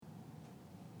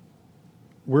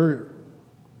We're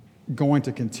going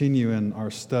to continue in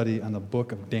our study on the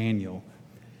book of Daniel.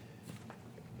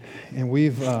 And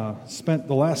we've spent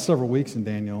the last several weeks in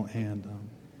Daniel, and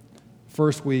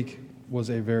first week was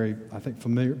a very, I think,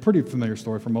 pretty familiar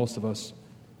story for most of us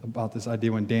about this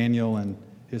idea when Daniel and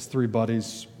his three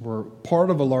buddies were part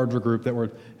of a larger group that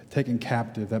were taken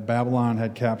captive, that Babylon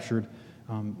had captured,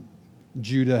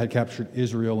 Judah had captured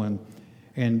Israel,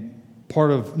 and part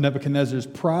of Nebuchadnezzar's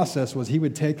process was he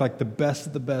would take like the best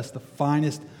of the best, the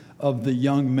finest of the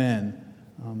young men,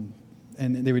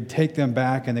 and they would take them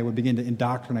back and they would begin to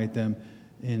indoctrinate them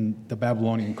in the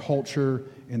Babylonian culture,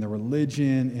 in their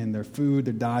religion, in their food,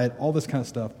 their diet, all this kind of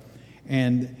stuff,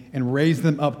 and raise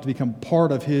them up to become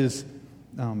part of his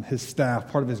staff,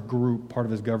 part of his group, part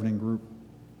of his governing group.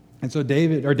 And so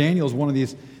Daniel is one of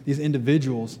these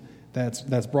individuals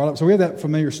that's brought up. So we have that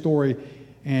familiar story,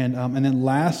 and then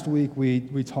last week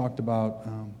we talked about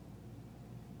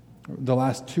the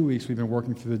last 2 weeks we've been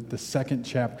working through the second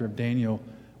chapter of Daniel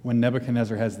when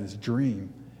Nebuchadnezzar has this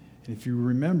dream. And if you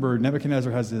remember,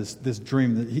 Nebuchadnezzar has this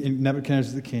dream. Nebuchadnezzar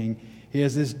is the king. He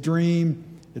has this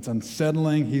dream. It's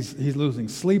unsettling. He's losing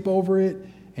sleep over it.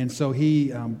 And so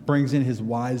he brings in his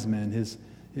wise men,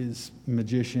 his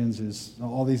magicians,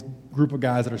 all these group of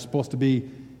guys that are supposed to be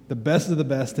the best of the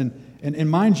best.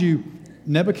 And mind you,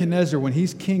 Nebuchadnezzar, when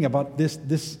he's king, about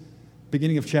this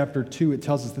beginning of chapter 2, it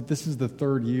tells us that this is the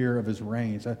third year of his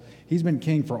reign. So he's been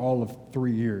king for all of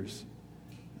 3 years.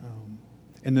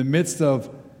 In the midst of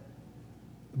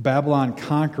Babylon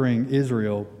conquering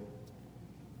Israel,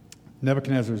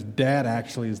 Nebuchadnezzar's dad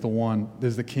actually is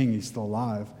the king. He's still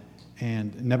alive.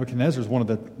 And Nebuchadnezzar is one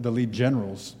of the lead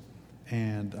generals.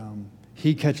 And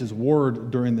he catches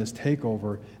word during this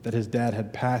takeover that his dad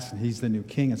had passed and he's the new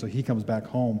king. And so he comes back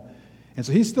home. And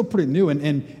so he's still pretty new.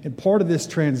 And part of this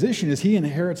transition is he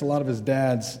inherits a lot of his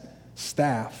dad's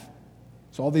staff.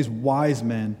 So all these wise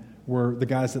men were the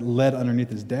guys that led underneath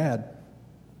his dad.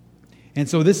 And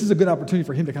so this is a good opportunity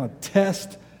for him to kind of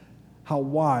test how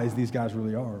wise these guys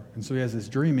really are. And so he has this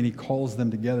dream, and he calls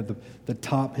them together,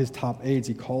 his top aides,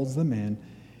 he calls them in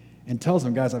and tells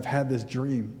them, guys, I've had this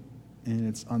dream, and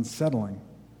it's unsettling.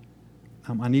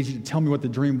 I need you to tell me what the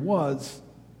dream was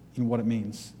and what it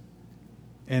means.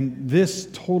 And this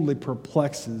totally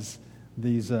perplexes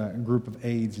these group of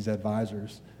aides, these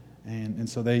advisors. And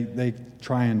so they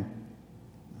try and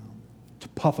to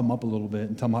puff him up a little bit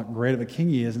and tell him how great of a king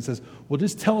he is, and says, well,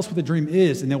 just tell us what the dream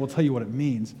is, and then we'll tell you what it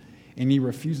means. And he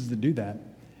refuses to do that,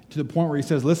 to the point where he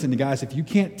says, listen, guys, if you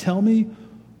can't tell me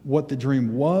what the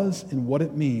dream was and what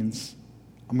it means,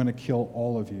 I'm going to kill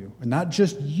all of you. And not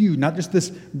just you, not just this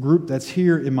group that's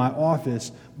here in my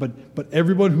office, but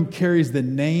everyone who carries the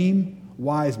name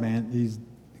wise man, he's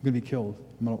going to be killed.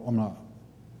 I'm going to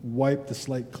wipe the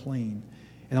slate clean.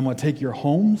 And I'm going to take your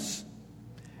homes,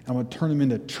 and I'm going to turn them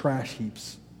into trash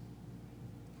heaps.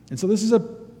 And so this is a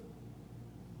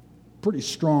pretty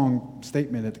strong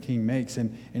statement that the king makes,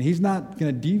 and he's not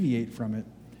going to deviate from it.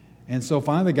 And so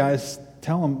finally the guys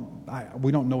tell him,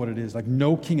 we don't know what it is. Like,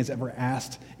 no king has ever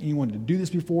asked anyone to do this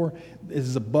before. This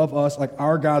is above us. Like,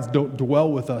 our gods don't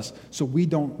dwell with us, so we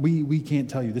can't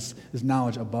tell you. This is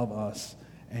knowledge above us.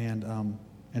 And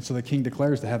so the king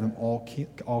declares to have them all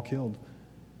killed.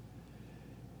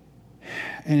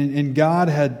 And God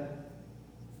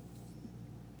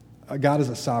is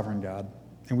a sovereign God.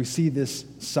 And we see this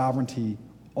sovereignty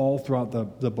all throughout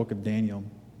the book of Daniel.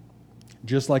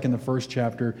 Just like in the first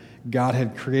chapter, God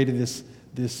had created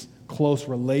this close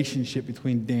relationship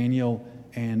between Daniel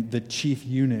and the chief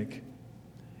eunuch.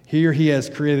 Here he has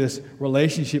created this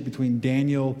relationship between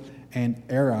Daniel and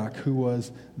Arioch, who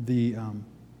was the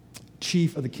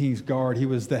chief of the king's guard. He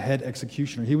was the head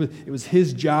executioner. It was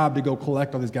his job to go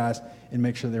collect all these guys and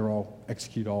make sure they were all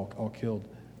executed, all killed.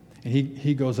 And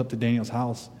he goes up to Daniel's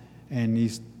house, and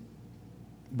he's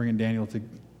bringing Daniel to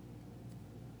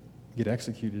get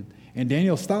executed. And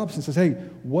Daniel stops and says, hey,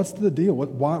 what's the deal?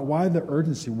 Why the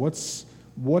urgency? What's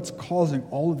causing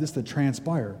all of this to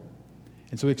transpire?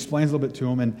 And so he explains a little bit to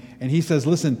him, and he says,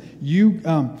 listen, you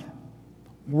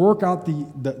work out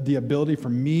the ability for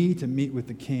me to meet with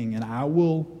the king, and I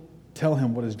will tell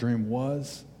him what his dream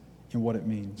was and what it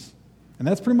means. And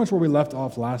that's pretty much where we left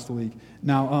off last week.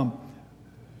 Now,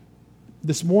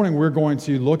 this morning we're going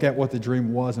to look at what the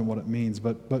dream was and what it means.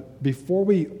 But before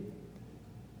we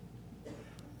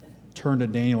turn to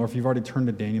Daniel, or if you've already turned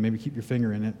to Daniel, maybe keep your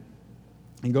finger in it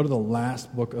and go to the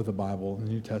last book of the Bible, the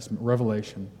New Testament,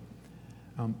 Revelation.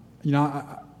 I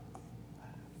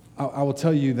will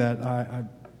tell you that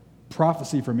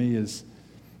prophecy for me is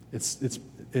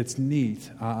it's neat.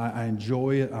 I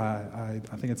enjoy it. I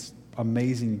think it's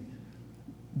amazing.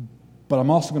 But I'm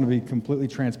also going to be completely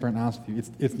transparent and honest with you.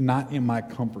 It's not in my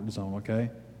comfort zone, okay?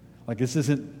 Like this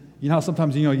isn't, you know how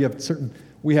sometimes, you have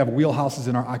we have wheelhouses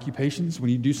in our occupations. When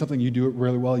you do something, you do it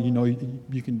really well,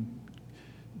 you can,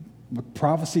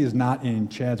 prophecy is not in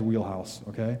Chad's wheelhouse,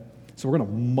 okay? So we're going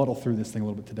to muddle through this thing a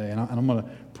little bit today. And I'm going to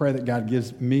pray that God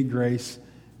gives me grace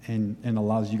and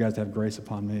allows you guys to have grace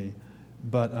upon me.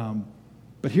 But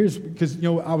here's, because,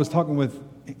 I was talking with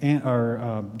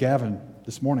Gavin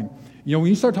this morning. When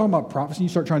you start talking about prophecy, you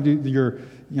start trying to do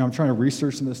I'm trying to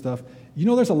research some of this stuff.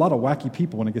 There's a lot of wacky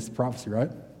people when it gets to prophecy,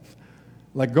 right?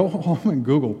 Like, go home and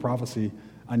Google prophecy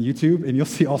on YouTube, and you'll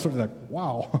see all sorts of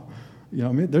wow.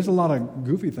 There's a lot of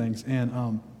goofy things,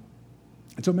 and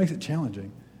so it makes it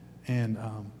challenging. And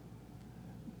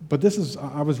but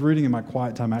I was reading in my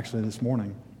quiet time actually this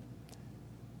morning,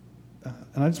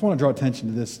 and I just want to draw attention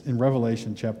to this in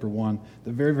Revelation chapter 1,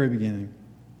 the very, very beginning,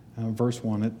 verse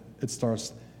 1. It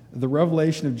starts, the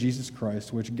revelation of Jesus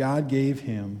Christ, which God gave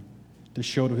him to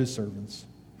show to his servants,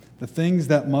 the things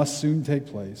that must soon take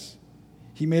place.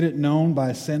 He made it known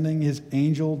by sending his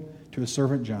angel to his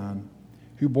servant John,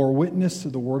 who bore witness to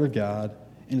the word of God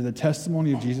and to the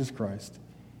testimony of Jesus Christ,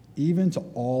 even to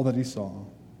all that he saw.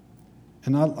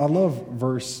 And I love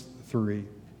verse 3. It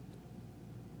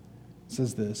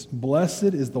says this,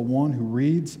 blessed is the one who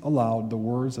reads aloud the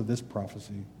words of this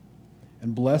prophecy,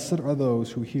 and blessed are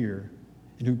those who hear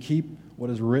and who keep what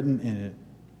is written in it,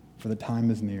 for the time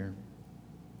is near.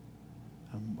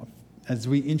 As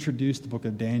we introduced the book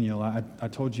of Daniel, I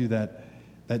told you that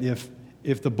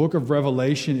if the book of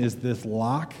Revelation is this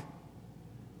lock,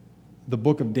 the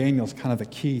book of Daniel is kind of the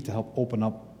key to help open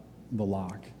up the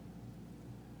lock.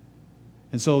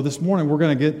 And so this morning we're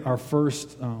going to get our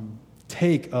first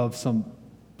take of some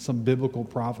biblical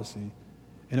prophecy.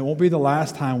 And it won't be the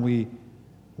last time we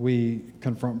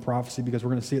confront prophecy, because we're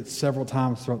going to see it several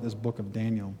times throughout this book of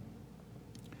Daniel.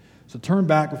 So turn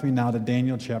back with me now to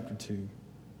Daniel chapter 2.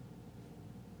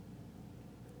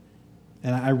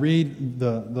 And I read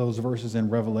those verses in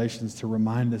Revelations to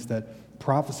remind us that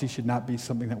prophecy should not be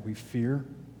something that we fear,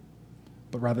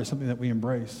 but rather something that we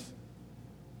embrace.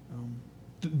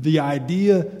 The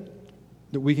idea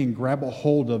that we can grab a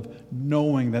hold of,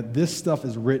 knowing that this stuff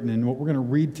is written, and what we're going to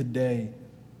read today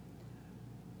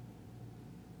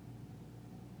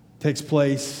takes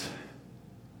place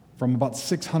from about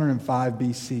 605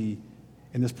 BC,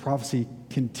 and this prophecy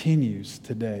continues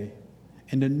today.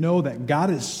 And to know that God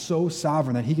is so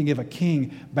sovereign that he can give a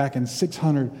king back in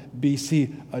 600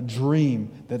 BC a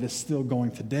dream that is still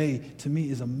going today, to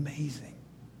me, is amazing.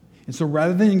 And so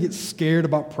rather than get scared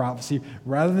about prophecy,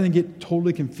 rather than get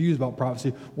totally confused about prophecy,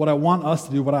 what I want us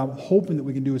to do, what I'm hoping that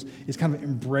we can do is kind of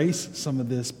embrace some of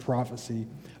this prophecy,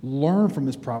 learn from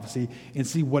this prophecy, and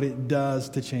see what it does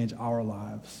to change our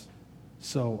lives.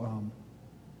 So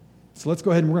let's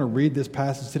go ahead and we're going to read this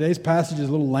passage. Today's passage is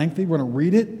a little lengthy. We're going to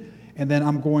read it, and then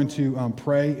I'm going to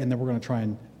pray, and then we're going to try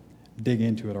and dig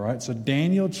into it, all right? So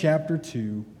Daniel chapter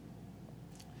 2,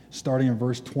 starting in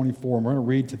verse 24, and we're going to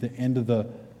read to the end of the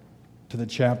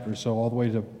chapter, so all the way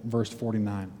to verse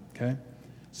 49, okay?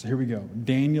 So here we go.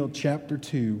 Daniel chapter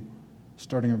 2,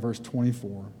 starting in verse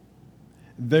 24.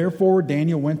 Therefore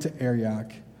Daniel went to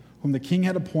Arioch, whom the king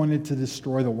had appointed to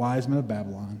destroy the wise men of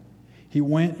Babylon. He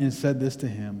went and said this to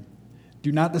him,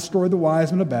 do not destroy the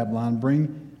wise men of Babylon.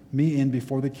 Bring me in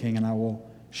before the king, and I will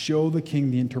show the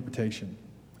king the interpretation.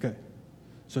 Okay.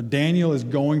 So Daniel is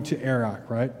going to Arioch,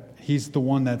 right? He's the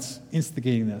one that's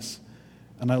instigating this.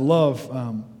 And I love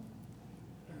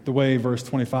the way verse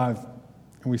 25,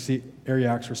 and we see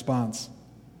Arioch's response.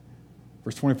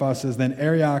 Verse 25 says, then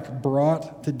Arioch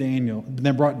brought in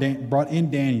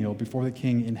Daniel before the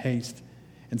king in haste,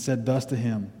 and said thus to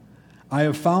him, I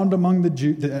have found among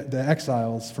the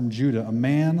exiles from Judah a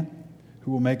man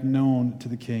who will make known to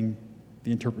the king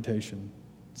the interpretation.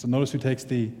 So notice who takes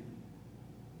the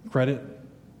credit.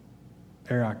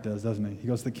 Arioch does, doesn't he? He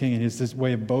goes to the king, and it's this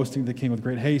way of boasting to the king with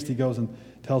great haste. He goes and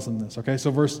tells him this. Okay, so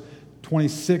verse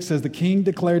 26 says, the king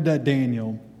declared that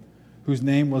Daniel, whose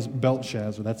name was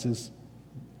Belteshazzar, that's his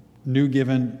new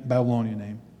given Babylonian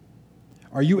name,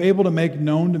 are you able to make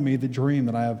known to me the dream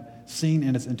that I have seen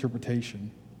in its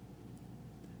interpretation?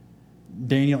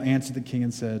 Daniel answered the king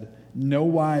and said, no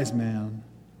wise man,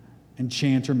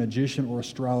 enchanter, magician, or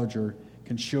astrologer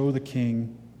can show the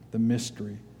king the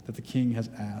mystery that the king has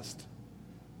asked.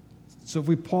 So if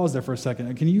we pause there for a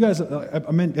second, can you guys,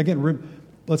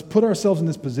 let's put ourselves in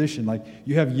this position. Like,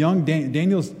 you have young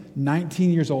Daniel's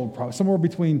 19 years old, probably somewhere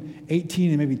between 18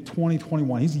 and maybe 20,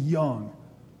 21. He's young.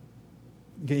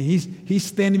 Okay, he's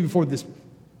standing before this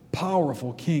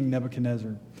powerful king,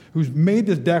 Nebuchadnezzar, who's made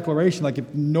this declaration, like,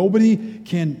 if nobody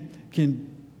can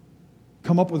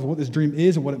come up with what this dream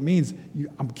is and what it means,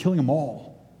 I'm killing them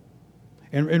all.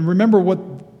 And remember what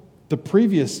the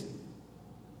previous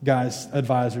guy's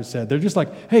advisor said. They're just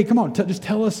like, hey, come on, just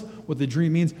tell us what the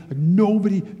dream means. Like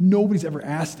nobody's ever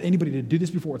asked anybody to do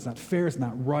this before. It's not fair. It's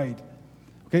not right.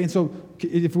 Okay, and so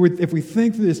if we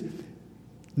think through this,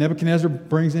 Nebuchadnezzar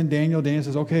brings in Daniel. Daniel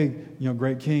says, okay,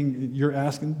 great king, you're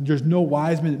asking, there's no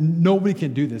wise men. Nobody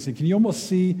can do this. And can you almost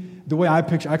see, the way I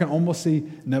can almost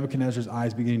see Nebuchadnezzar's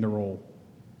eyes beginning to roll.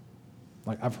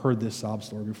 Like, I've heard this sob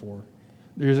story before.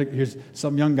 Here's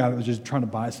some young guy that was just trying to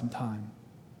buy some time.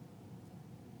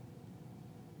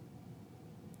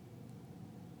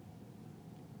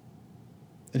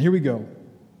 And here we go.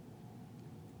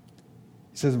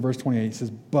 He says in verse 28, he says,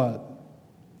 but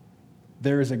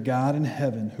there is a God in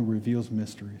heaven who reveals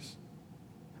mysteries.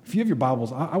 If you have your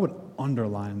Bibles, I would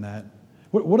underline that.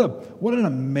 What an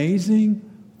amazing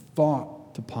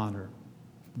thought to ponder.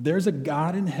 There's a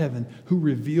God in heaven who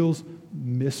reveals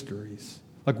mysteries.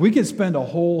 Like, we could spend a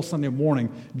whole Sunday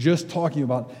morning just talking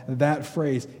about that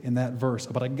phrase in that verse,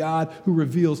 about a God who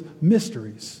reveals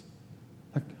mysteries.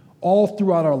 Like, all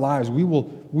throughout our lives, we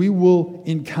will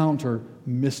encounter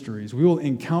mysteries. We will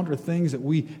encounter things that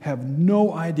we have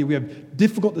no idea. We have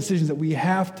difficult decisions that we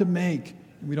have to make,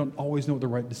 and we don't always know what the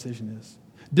right decision is.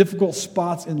 Difficult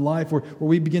spots in life where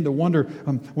we begin to wonder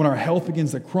when our health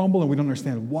begins to crumble and we don't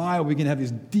understand why. We begin to have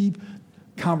these deep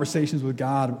conversations with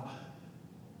God.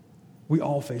 We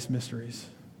all face mysteries.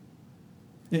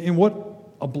 And what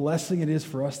a blessing it is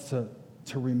for us to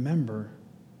remember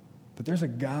that there's a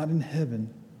God in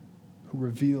heaven who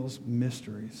reveals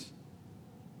mysteries.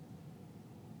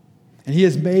 And he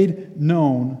has made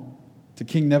known to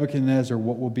King Nebuchadnezzar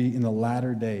what will be in the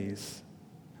latter days.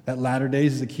 That latter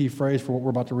days is a key phrase for what we're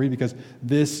about to read, because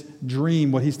this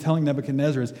dream, what he's telling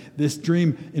Nebuchadnezzar is, this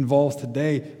dream involves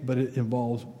today, but it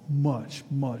involves much,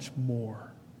 much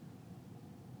more.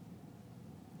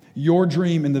 Your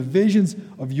dream and the visions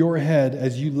of your head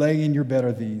as you lay in your bed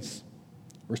are these.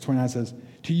 Verse 29 says,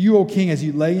 to you, O king, as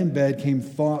you lay in bed came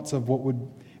thoughts of what would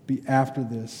be after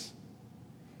this.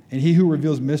 And he who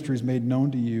reveals mysteries made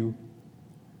known to you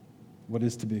what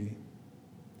is to be.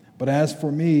 But as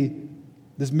for me,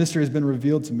 this mystery has been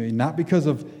revealed to me, not because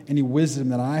of any wisdom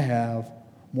that I have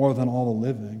more than all the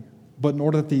living, but in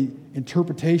order that the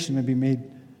interpretation may be made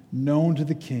known to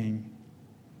the king,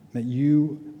 that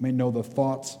you may know the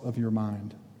thoughts of your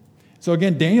mind. So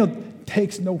again, Daniel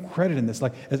takes no credit in this.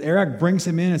 Like, as Arach brings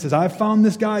him in and says, I found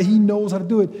this guy, he knows how to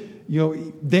do it.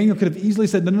 Daniel could have easily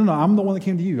said, no, I'm the one that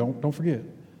came to you. Don't forget.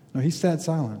 No, he sat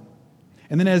silent.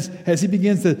 And then as he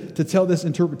begins to tell this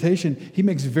interpretation, he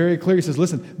makes very clear, he says,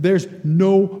 listen, there's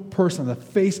no person on the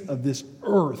face of this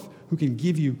earth who can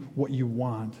give you what you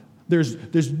want.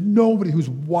 There's nobody who's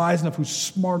wise enough, who's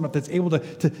smart enough, that's able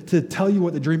to tell you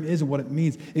what the dream is and what it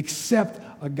means, except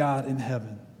a God in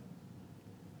heaven.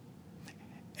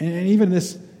 And even in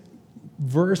this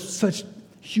verse, such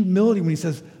humility when he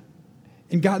says,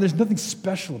 and God, there's nothing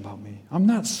special about me. I'm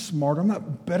not smart. I'm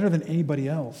not better than anybody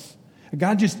else.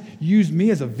 God just used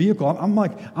me as a vehicle.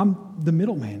 I'm the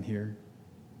middleman here.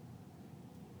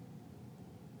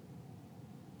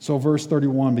 So verse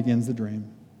 31 begins the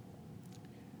dream.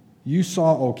 You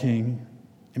saw, O king,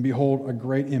 and behold, a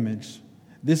great image.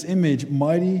 This image,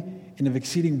 mighty and of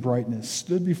exceeding brightness,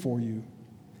 stood before you,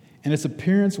 and its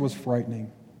appearance was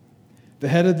frightening. The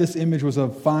head of this image was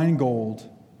of fine gold,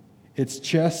 its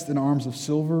chest and arms of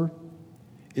silver,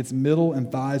 its middle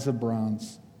and thighs of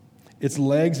bronze, its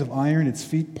legs of iron, its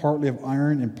feet partly of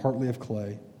iron and partly of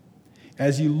clay.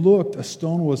 As you looked, a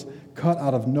stone was cut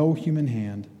out of no human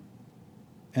hand,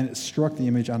 and it struck the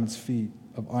image on its feet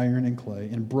of iron and clay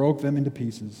and broke them into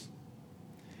pieces.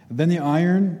 Then the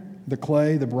iron, the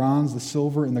clay, the bronze, the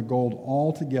silver, and the gold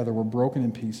all together were broken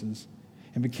in pieces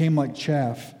and became like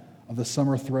chaff of the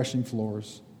summer threshing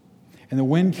floors. And the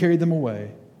wind carried them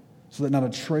away, so that not a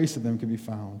trace of them could be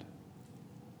found.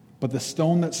 But the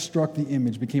stone that struck the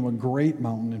image became a great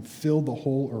mountain and filled the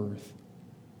whole earth.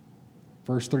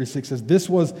 Verse 36 says, this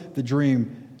was the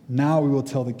dream. Now we will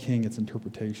tell the king its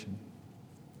interpretation.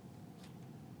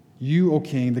 You, O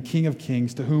king, the King of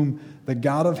kings, to whom the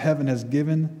God of heaven has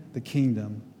given the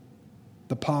kingdom,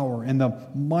 the power, and the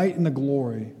might and the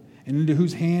glory, and into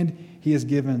whose hand he has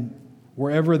given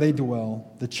wherever they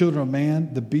dwell, the children of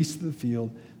man, the beasts of the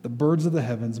field, the birds of the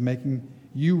heavens, making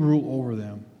you rule over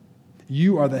them.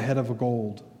 You are the head of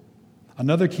gold.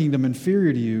 Another kingdom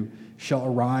inferior to you shall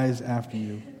arise after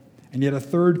you, and yet a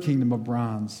third kingdom of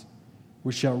bronze,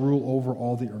 which shall rule over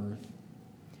all the earth.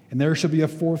 And there shall be a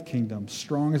fourth kingdom,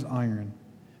 strong as iron,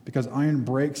 because iron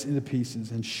breaks into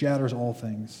pieces and shatters all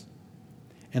things.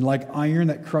 And like iron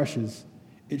that crushes,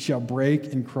 it shall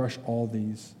break and crush all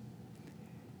these.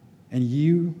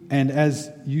 And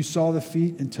as you saw the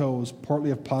feet and toes,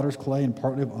 partly of potter's clay and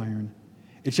partly of iron,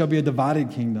 it shall be a divided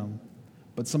kingdom,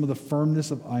 but some of the firmness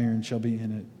of iron shall be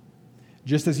in it.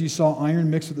 Just as you saw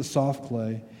iron mixed with the soft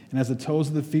clay, and as the toes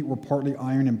of the feet were partly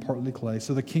iron and partly clay,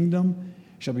 so the kingdom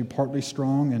shall be partly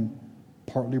strong and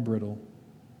partly brittle.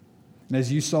 And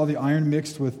as you saw the iron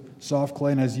mixed with soft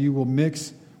clay, and as you will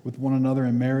mix with one another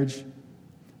in marriage,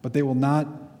 but they will not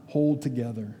hold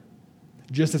together,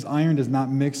 just as iron does not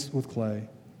mix with clay.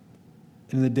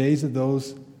 And in the days of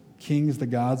those kings, the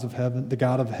God of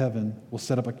heaven will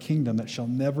set up a kingdom that shall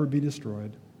never be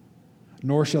destroyed,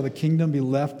 nor shall the kingdom be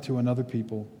left to another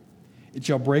people. It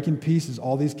shall break in pieces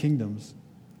all these kingdoms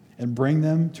and bring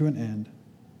them to an end,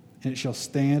 and it shall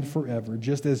stand forever,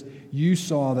 just as you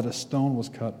saw that a stone was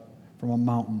cut from a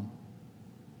mountain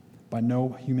by no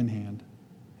human hand.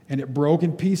 And it broke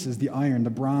in pieces the iron, the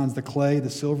bronze, the clay, the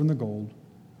silver, and the gold.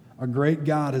 A great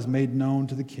God has made known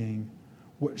to the king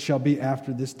what shall be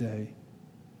after this day.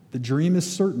 The dream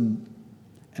is certain,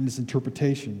 and its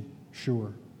interpretation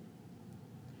sure.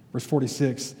 Verse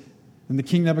 46, Then the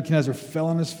king Nebuchadnezzar fell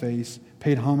on his face,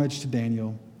 paid homage to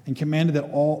Daniel, and commanded that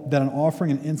an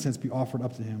offering and incense be offered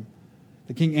up to him.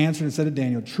 The king answered and said to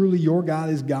Daniel, Truly your God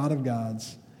is God of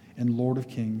gods and Lord of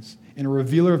kings, and a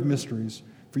revealer of mysteries,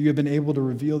 for you have been able to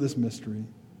reveal this mystery.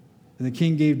 And the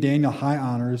king gave Daniel high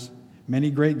honors,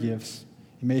 many great gifts.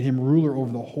 He made him ruler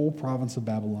over the whole province of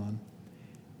Babylon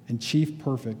and chief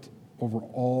perfect over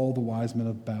all the wise men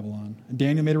of Babylon. And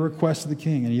Daniel made a request to the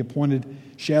king, and he appointed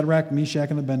Shadrach, Meshach,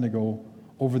 and Abednego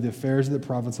over the affairs of the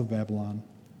province of Babylon.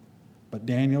 But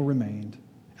Daniel remained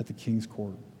at the king's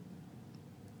court.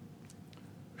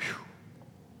 Whew.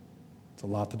 It's a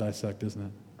lot to dissect, isn't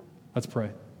it? Let's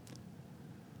pray.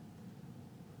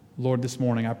 Lord, this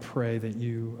morning I pray that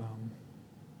you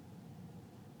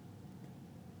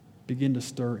begin to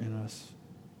stir in us.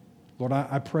 Lord,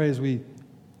 I pray as we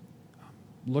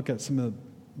look at some of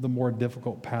the more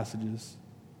difficult passages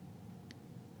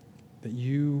that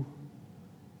you,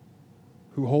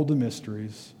 who hold the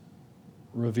mysteries,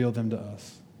 reveal them to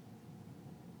us.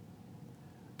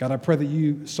 God, I pray that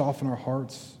you soften our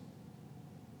hearts.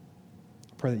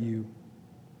 I pray that you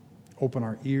open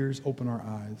our ears, open our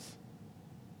eyes.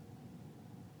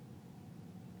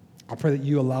 I pray that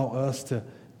you allow us to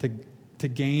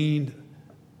gain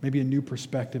maybe a new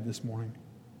perspective this morning.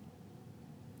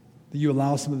 That you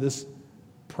allow some of this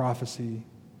prophecy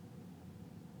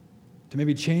to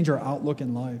maybe change our outlook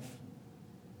in life,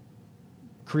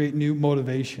 create new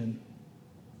motivation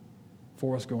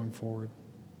for us going forward.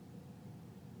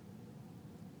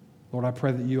 Lord, I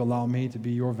pray that you allow me to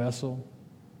be your vessel.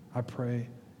 I pray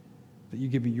that you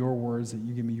give me your words, that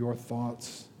you give me your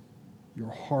thoughts,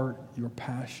 your heart, your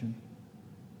passion.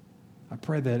 I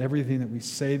pray that everything that we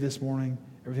say this morning,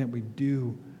 everything that we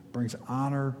do, brings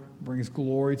honor, brings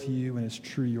glory to you, and is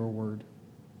true your word.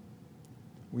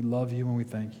 We love you and we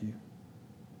thank you.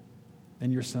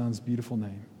 In your Son's beautiful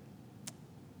name,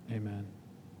 amen.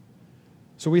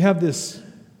 So we have this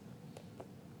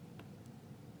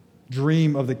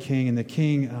dream of the king, and the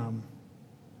king,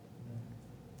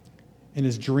 in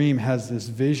his dream, has this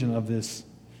vision of this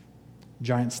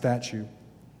giant statue.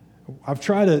 I've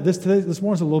tried to, this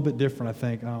morning's a little bit different, I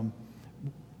think.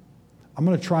 I'm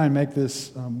going to try and make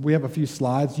this, we have a few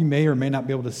slides. You may or may not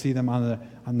be able to see them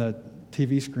on the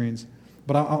TV screens.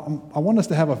 But I want us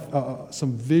to have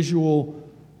some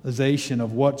visualization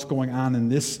of what's going on in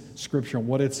this scripture and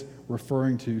what it's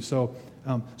referring to. So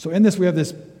in this, we have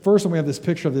this, first one, we have this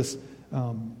picture of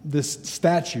this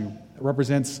statue that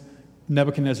represents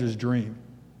Nebuchadnezzar's dream.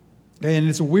 And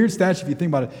it's a weird statue if you think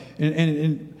about it.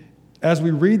 And as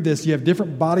we read this, you have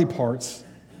different body parts,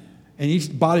 and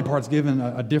each body part's given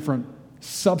a different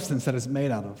substance that it's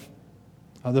made out of.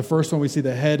 The first one we see,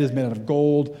 the head is made out of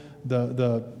gold.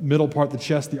 The middle part, the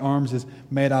chest, the arms is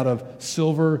made out of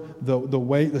silver.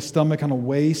 The stomach and the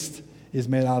waist is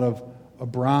made out of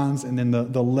bronze, and then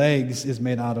the legs is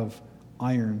made out of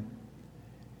iron.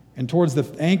 And towards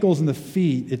the ankles and the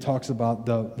feet, it talks about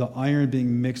the iron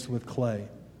being mixed with clay.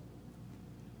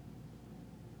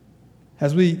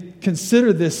 As we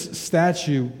consider this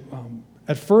statue,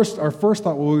 at first, our first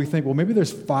thought, we think, well, maybe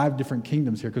there's 5 different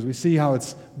kingdoms here, because we see how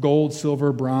it's gold,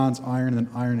 silver, bronze, iron, and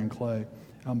then iron and clay.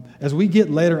 As we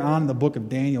get later on in the book of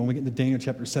Daniel, when we get into Daniel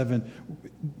chapter 7,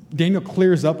 Daniel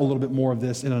clears up a little bit more of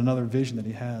this in another vision that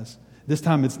he has. This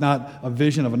time it's not a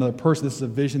vision of another person. This is a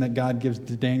vision that God gives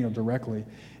to Daniel directly.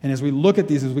 And as we look at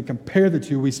these, as we compare the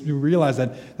two, we realize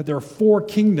that there are 4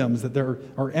 kingdoms, that there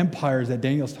are empires that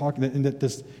Daniel's talking, and that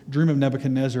this dream of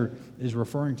Nebuchadnezzar is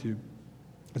referring to.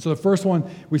 And so the first one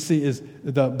we see is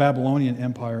the Babylonian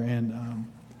Empire. And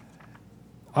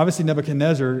obviously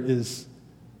Nebuchadnezzar is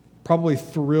probably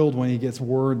thrilled when he gets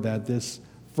word that this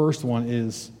first one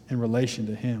is in relation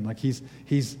to him. Like he's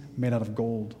made out of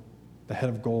gold, the head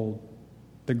of gold,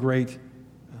 the great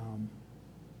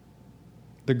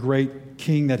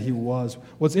king that he was.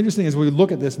 What's interesting is we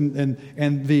look at this, and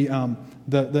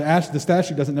the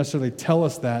statue doesn't necessarily tell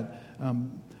us that.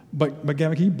 But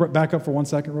Gavin, can you back up for 1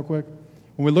 second real quick?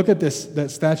 When we look at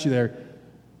that statue there,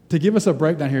 to give us a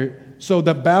breakdown here, so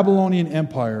the Babylonian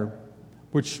Empire,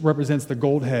 which represents the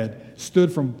gold head,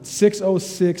 stood from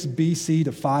 606 BC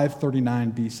to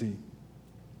 539 BC.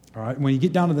 All right. When you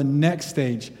get down to the next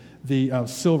stage, the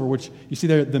silver, which you see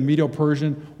there, the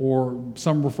Medo-Persian, or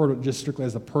some refer to it just strictly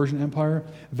as the Persian Empire,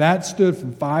 that stood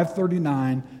from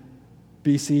 539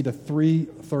 BC to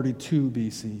 332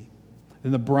 BC.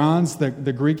 Then the bronze,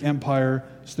 the Greek Empire,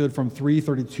 stood from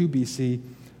 332 BC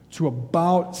to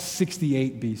about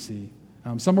 68 BC.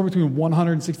 Somewhere between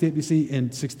 168 BC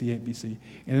and 68 BC.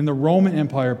 And then the Roman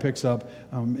Empire picks up,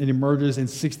 it emerges in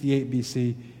 68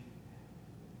 BC,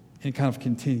 and kind of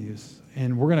continues.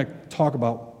 And we're going to talk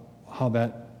about how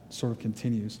that sort of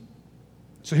continues.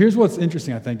 So here's what's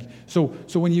interesting, I think. So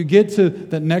when you get to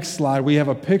the next slide, we have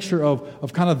a picture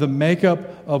of kind of the makeup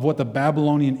of what the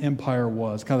Babylonian Empire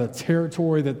was, kind of the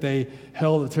territory that they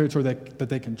held, the territory that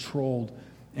they controlled.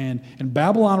 And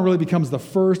Babylon really becomes the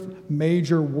first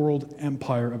major world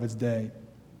empire of its day.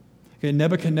 Okay,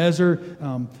 Nebuchadnezzar,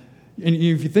 and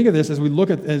if you think of this, as we look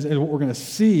at as what we're going to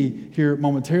see here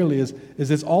momentarily, is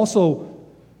it's also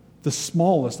the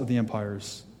smallest of the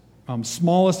empires.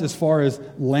 Smallest as far as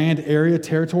land area,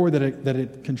 territory that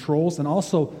it controls, and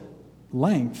also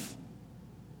length.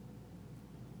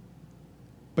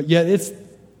 But yet it's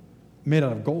made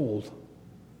out of gold.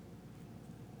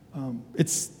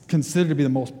 It's considered to be the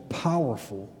most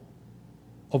powerful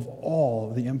of all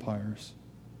of the empires.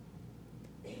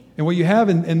 And what you have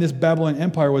in this Babylonian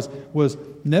Empire was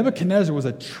Nebuchadnezzar was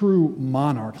a true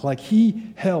monarch. Like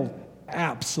he held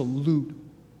absolute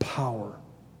power.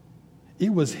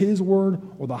 It was his word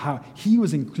or the high. He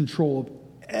was in control of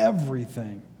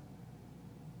everything.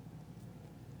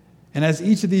 And as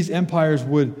each of these empires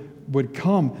would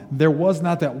come, there was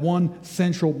not that one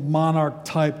central monarch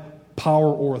type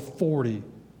power or authority.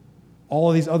 All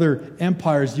of these other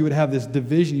empires, you would have this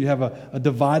division. You'd have a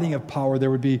dividing of power.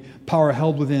 There would be power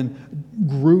held within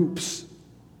groups.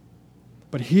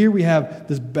 But here we have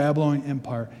this Babylonian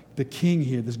Empire, the king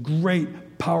here, this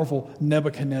great, powerful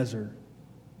Nebuchadnezzar.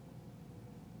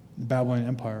 The Babylonian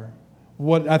Empire.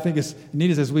 What I think is neat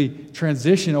is as we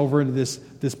transition over into this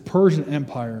Persian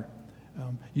Empire,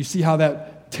 you see how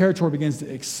that territory begins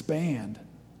to expand.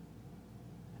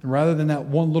 And rather than that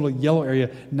one little yellow area,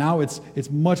 now it's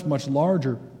much, much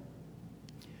larger.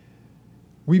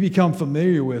 We become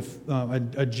familiar with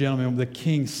a gentleman, the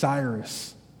King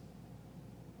Cyrus.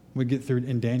 We get through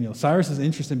in Daniel. Cyrus is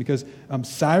interesting because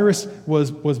Cyrus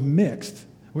was mixed.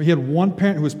 He had one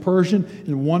parent who was Persian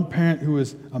and one parent who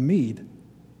was a Mede.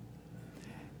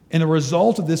 And the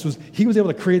result of this was he was able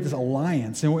to create this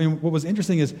alliance. And what was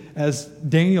interesting is as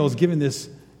Daniel is giving this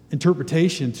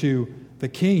interpretation to the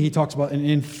king, he talks about an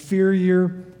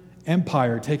inferior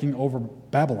empire taking over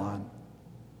Babylon.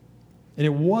 And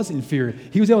it was inferior.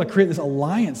 He was able to create this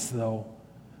alliance, though,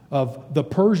 of the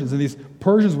Persians. And these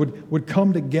Persians would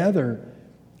come together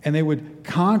and they would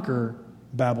conquer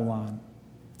Babylon.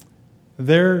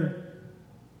 They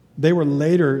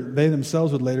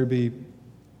themselves would later be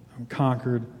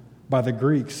conquered by the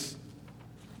Greeks.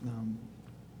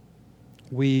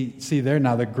 We see there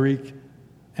now the Greek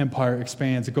empire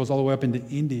expands. It goes all the way up into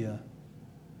India.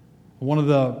 One of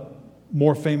the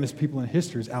more famous people in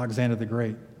history is Alexander the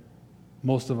Great.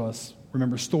 Most of us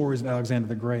remember stories of Alexander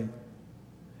the Great.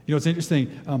 You know, it's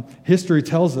interesting. History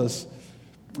tells us,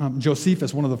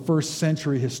 Josephus, one of the first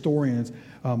century historians,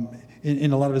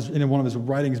 in one of his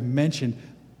writings mentioned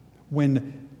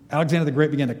when Alexander the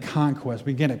Great began to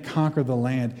conquer the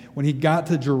land. When he got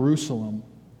to Jerusalem,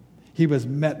 he was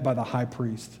met by the high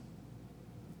priest.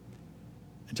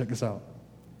 And check this out.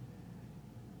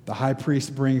 The high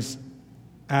priest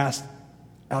asked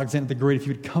Alexander the Great if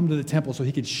he would come to the temple so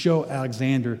he could show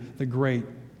Alexander the Great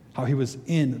how he was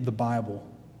in the Bible.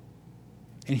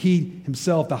 And he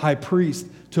himself, the high priest,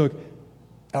 took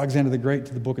Alexander the Great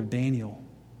to the book of Daniel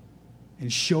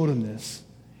and showed him this.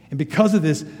 And because of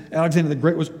this, Alexander the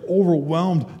Great was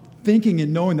overwhelmed, thinking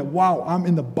and knowing that, wow, I'm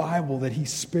in the Bible, that he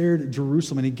spared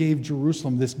Jerusalem and he gave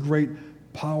Jerusalem this great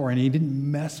power and he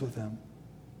didn't mess with them.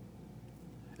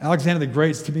 Alexander the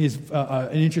Great, to me, is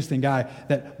an interesting guy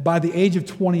that by the age of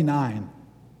 29,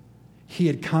 he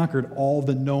had conquered all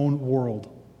the known world.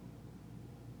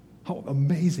 How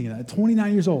amazing is that? At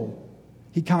 29 years old,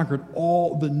 he conquered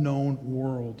all the known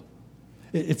world.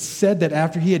 It's said that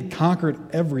after he had conquered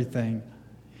everything,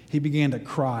 he began to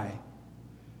cry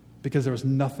because there was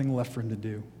nothing left for him to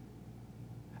do.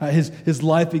 His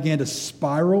life began to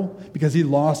spiral because he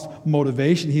lost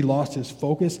motivation. He lost his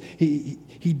focus. He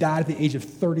died at the age of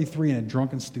 33 in a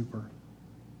drunken stupor.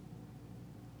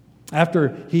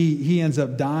 After he ends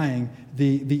up dying,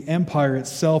 the empire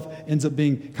itself ends up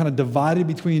being kind of divided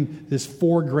between these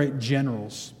four great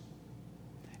generals.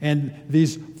 And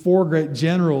these four great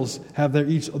generals have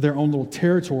each their own little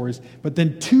territories, but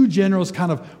then two generals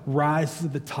kind of rise to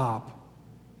the top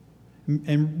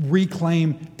and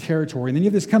reclaim territory. And then you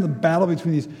have this kind of battle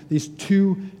between these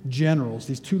two generals,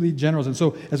 these two lead generals. And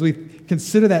so as we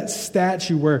consider that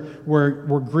statue where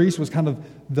Greece was kind of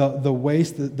the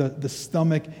waist, the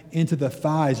stomach into the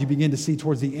thighs, you begin to see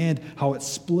towards the end how it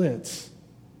splits.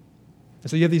 And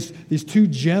so you have these two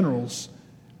generals,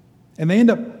 and they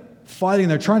end up fighting.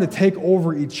 They're trying to take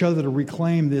over each other to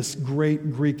reclaim this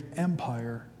great Greek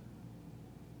empire.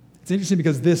 It's interesting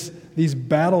because these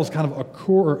battles kind of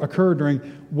occur during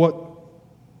what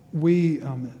we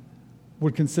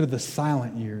would consider the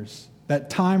silent years, that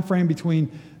time frame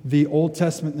between the Old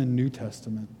Testament and the New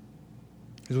Testament.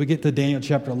 As we get to Daniel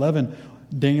chapter 11,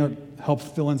 Daniel helps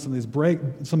fill in some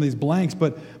of these blanks,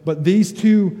 but these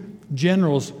two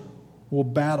generals will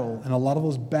battle, and a lot of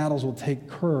those battles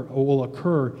will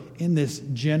occur in this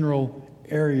general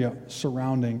area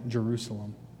surrounding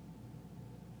Jerusalem.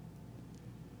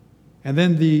 And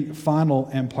then the final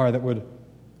empire that would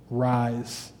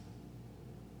rise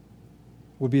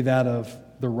would be that of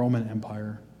the Roman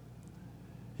Empire.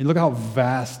 And look how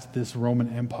vast this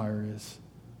Roman Empire is.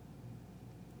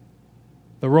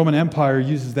 The Roman Empire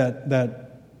uses the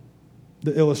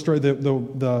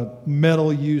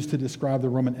metal used to describe the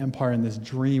Roman Empire in this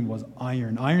dream was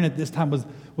iron. Iron at this time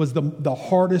was the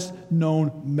hardest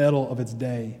known metal of its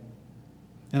day.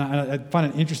 And I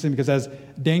find it interesting because as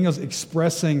Daniel's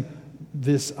expressing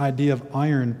this idea of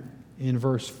iron in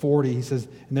verse 40, he says,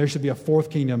 and there should be a fourth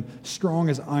kingdom, strong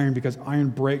as iron, because iron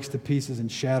breaks to pieces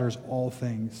and shatters all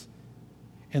things.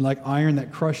 And like iron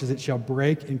that crushes, it shall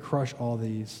break and crush all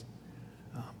these.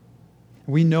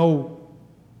 We know,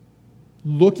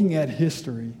 looking at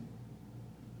history,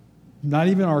 not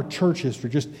even our church history,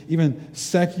 just even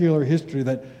secular history,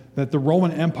 that the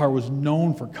Roman Empire was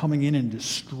known for coming in and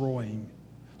destroying,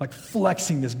 like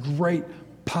flexing this great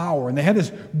power. And they had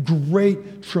this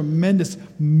great, tremendous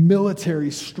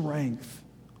military strength.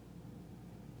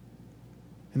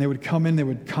 And they would come in, they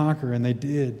would conquer, and they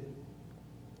did.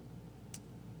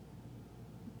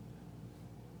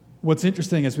 What's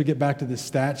interesting as we get back to this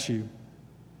statue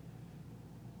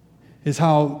is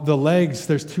how the legs,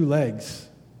 there's two legs.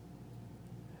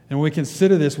 And when we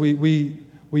consider this, we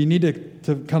need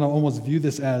to kind of almost view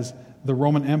this as the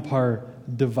Roman Empire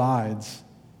divides.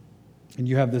 And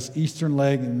you have this eastern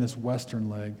leg and this western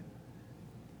leg.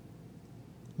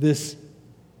 This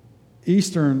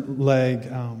eastern leg,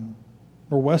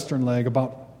 or western leg,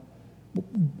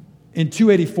 in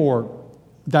 284,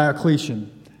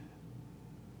 Diocletian,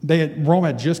 Rome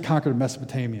had just conquered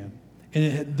Mesopotamia. And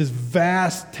it had this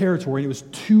vast territory, and it was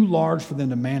too large for them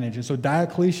to manage. And so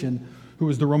Diocletian, who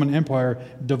was the Roman Empire,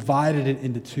 divided it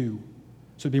into two,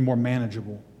 so it'd be more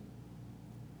manageable.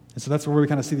 And so that's where we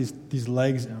kind of see these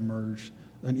legs emerge,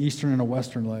 an eastern and a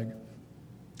western leg.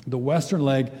 The western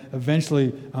leg, eventually,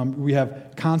 we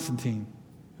have Constantine,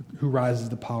 who rises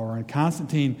to power. And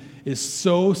Constantine is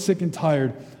so sick and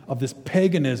tired of this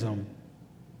paganism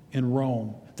in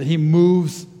Rome that he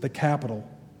moves the capital.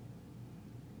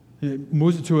 He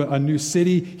moves it to a new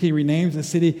city. He renames the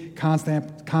city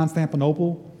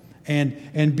Constantinople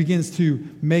and begins to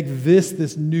make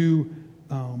this new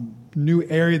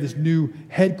area, this new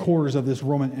headquarters of this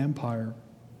Roman Empire.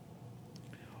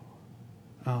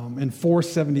 In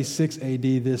 476 AD,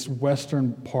 this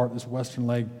western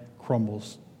leg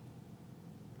crumbles.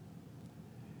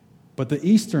 But the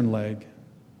eastern leg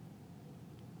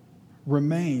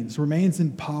remains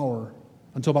in power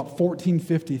until about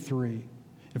 1453.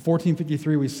 In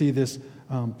 1453, we see this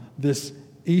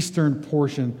eastern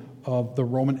portion of the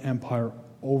Roman Empire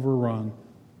overrun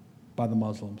by the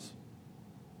Muslims.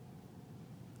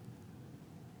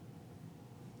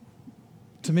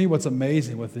 To me, what's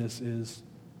amazing with this is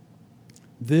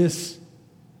this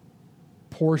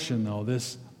portion, though,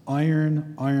 this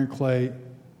iron-clay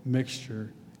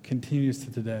mixture continues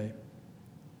to today.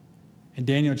 In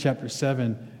Daniel chapter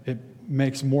 7, it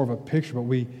makes more of a picture, but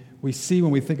we see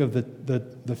when we think of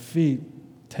the feet,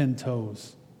 10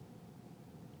 toes.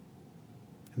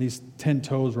 And these 10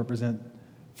 toes represent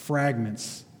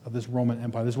fragments of this Roman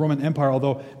Empire. This Roman Empire,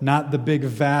 although not the big,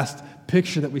 vast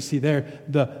picture that we see there,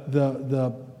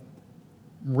 the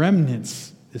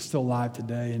remnants is still alive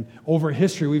today. And over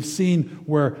history, we've seen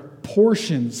where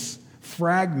portions,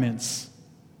 fragments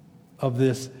of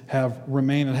this have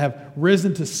remained and have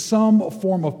risen to some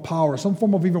form of power, some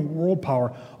form of even world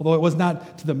power, although it was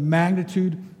not to the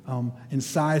magnitude in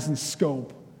size and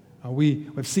scope.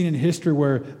 We've seen in history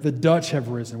where the Dutch have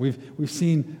risen. We've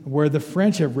seen where the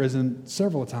French have risen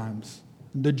several times.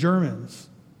 The Germans.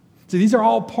 So these are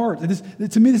all parts.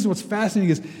 To me, this is what's fascinating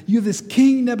is you have this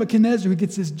King Nebuchadnezzar who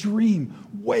gets this dream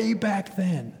way back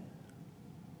then.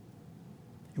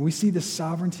 And we see the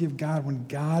sovereignty of God when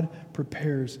God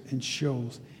prepares and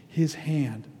shows his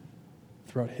hand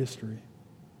throughout history.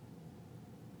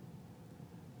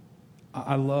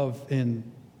 I love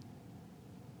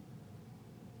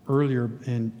earlier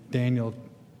in Daniel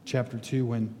chapter 2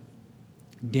 when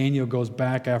Daniel goes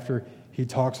back after he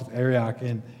talks with Arioch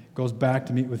and goes back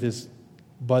to meet with his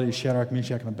buddies Shadrach,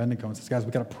 Meshach, and Abednego and says, guys,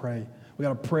 we got to pray. We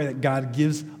got to pray that God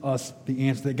gives us the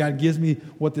answer, that God gives me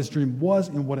what this dream was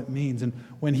and what it means. And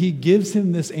when he gives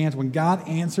him this answer, when God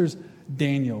answers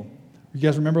Daniel, you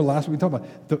guys remember last week we talked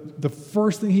about the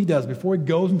first thing he does before he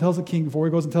goes and tells the king, before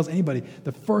he goes and tells anybody,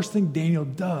 the first thing Daniel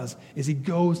does is he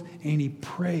goes and he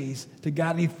prays to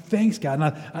God and he thanks God.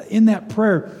 And in that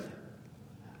prayer,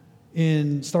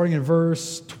 starting in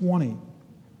verse 20,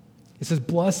 it says,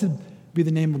 "Blessed be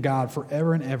the name of God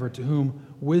forever and ever, to whom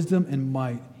wisdom and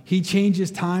might. He changes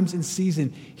times and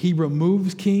season. He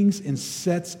removes kings and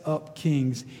sets up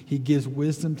kings. He gives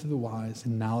wisdom to the wise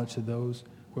and knowledge to those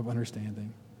who have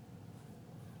understanding."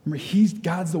 Remember,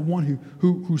 God's the one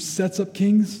who sets up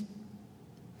kings, and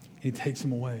he takes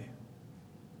them away.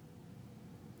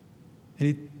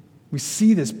 And we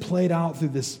see this played out through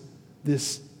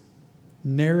this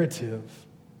narrative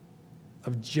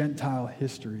of Gentile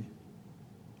history.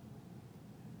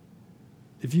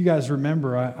 If you guys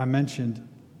remember, I mentioned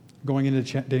going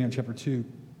into Daniel chapter 2,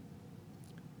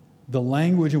 the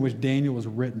language in which Daniel was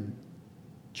written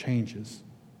changes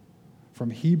from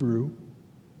Hebrew.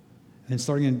 And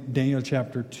starting in Daniel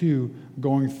chapter 2,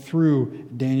 going through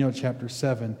Daniel chapter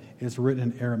 7, it's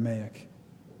written in Aramaic.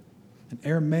 And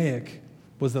Aramaic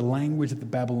was the language that the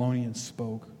Babylonians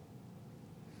spoke.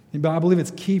 And I believe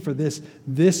it's key for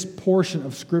this portion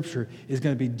of Scripture is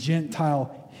going to be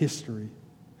Gentile history.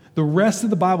 The rest of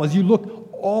the Bible, as you look,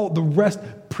 all the rest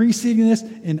preceding this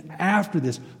and after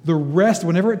this, the rest,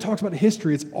 whenever it talks about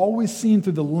history, it's always seen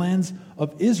through the lens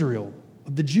of Israel,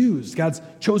 of the Jews, God's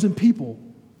chosen people.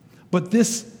 But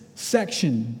this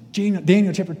section,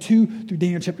 Daniel chapter 2 through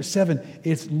Daniel chapter 7,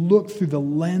 it's looked through the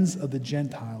lens of the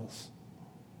Gentiles.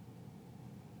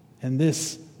 And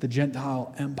the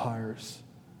Gentile empires.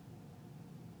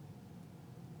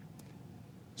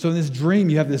 So in this dream,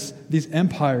 you have these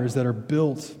empires that are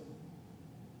built.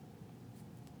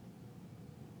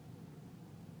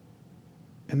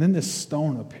 And then this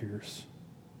stone appears.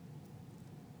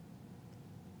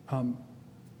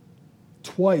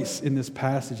 Twice in this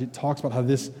passage, it talks about how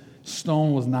this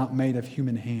stone was not made of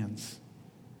human hands.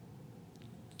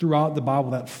 Throughout the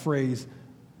Bible, that phrase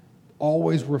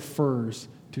always refers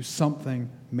to something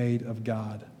made of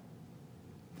God.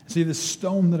 See, this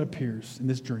stone that appears in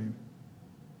this dream,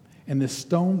 and this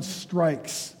stone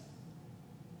strikes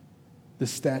the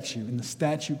statue, and the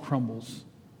statue crumbles.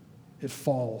 It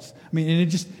falls. I mean,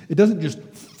 and it doesn't just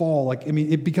fall.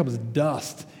 It becomes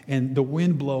dust, and the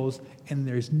wind blows, and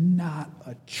there's not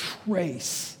a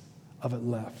trace of it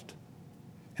left.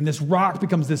 And this rock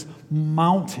becomes this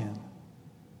mountain,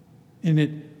 and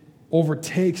it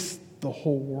overtakes the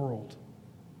whole world.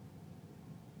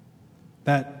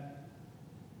 That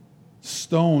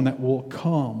stone that will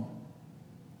come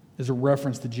is a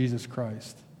reference to Jesus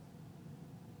Christ.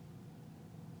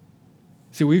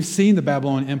 See, we've seen the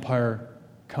Babylonian Empire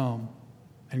come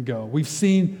and go. We've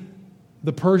seen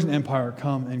the Persian Empire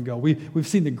come and go. We've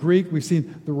seen the Greek, we've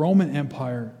seen the Roman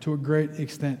Empire to a great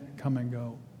extent come and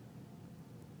go.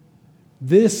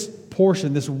 This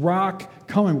portion, this rock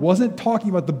coming, wasn't talking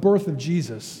about the birth of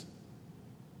Jesus,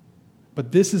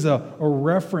 but this is a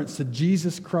reference to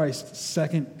Jesus Christ's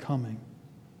second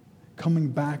coming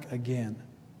back again.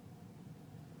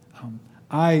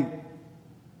 I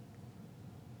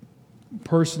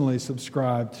personally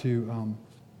subscribe to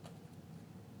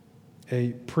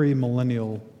a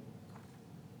premillennial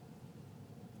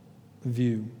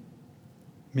view,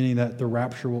 meaning that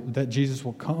that Jesus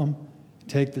will come,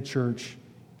 take the church,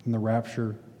 and the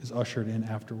rapture is ushered in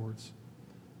afterwards.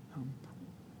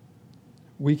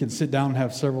 We can sit down and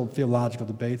have several theological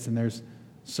debates, and there's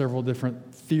several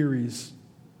different theories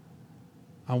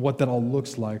on what that all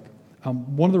looks like.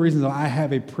 One of the reasons I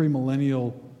have a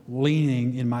premillennial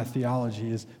leaning in my theology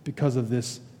is because of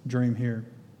this dream here.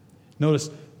 Notice,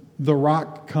 the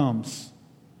rock comes,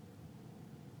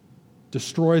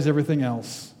 destroys everything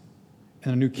else,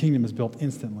 and a new kingdom is built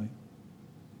instantly.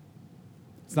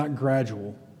 It's not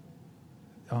gradual.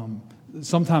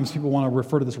 Sometimes people want to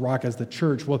refer to this rock as the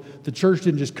church. Well, the church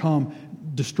didn't just come,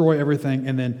 destroy everything,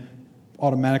 and then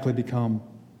automatically become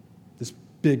this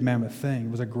big mammoth thing.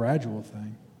 It was a gradual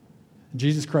thing.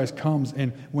 Jesus Christ comes,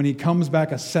 and when he comes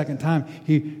back a second time,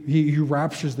 he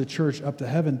raptures the church up to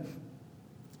heaven.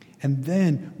 And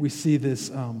then we see this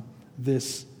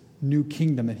new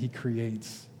kingdom that he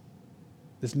creates.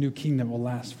 This new kingdom will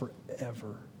last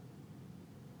forever.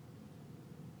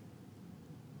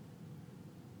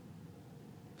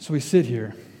 So we sit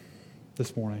here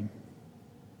this morning,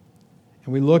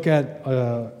 and we look at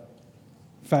a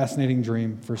fascinating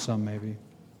dream for some, maybe.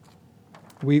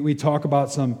 We talk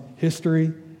about some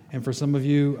history, and for some of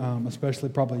you, especially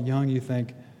probably young, you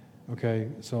think, okay,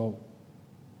 so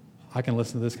I can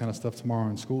listen to this kind of stuff tomorrow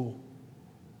in school.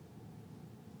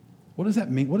 What does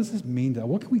that mean? What does this mean to us?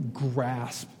 What can we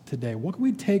grasp today? What can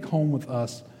we take home with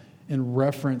us in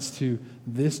reference to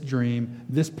this dream,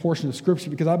 this portion of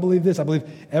Scripture? Because I believe this. I believe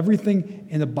everything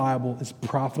in the Bible is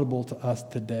profitable to us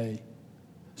today.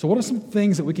 So what are some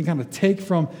things that we can kind of take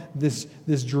from this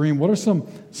dream? What are some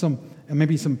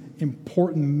maybe some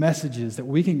important messages that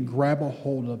we can grab a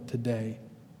hold of today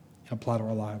and apply to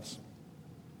our lives?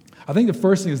 I think the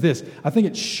first thing is this. I think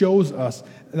it shows us,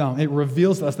 it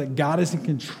reveals to us that God is in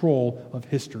control of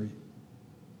history.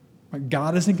 Right?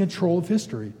 God is in control of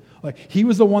history. Like, he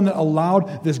was the one that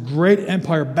allowed this great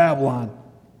empire, Babylon.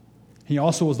 He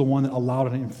also was the one that allowed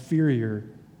an inferior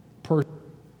person.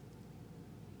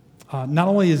 Not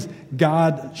only is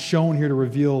God shown here to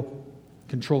reveal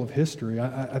control of history,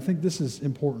 I think this is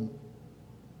important.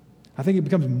 I think it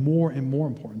becomes more and more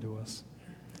important to us.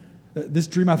 This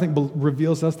dream, I think,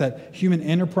 reveals to us that human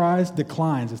enterprise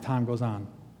declines as time goes on.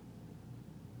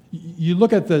 You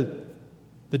look at the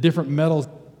different metals,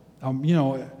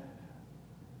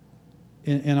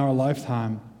 in our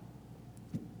lifetime,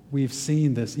 we've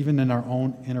seen this, even in our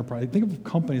own enterprise. Think of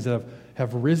companies that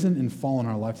have risen and fallen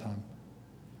in our lifetime.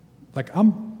 Like,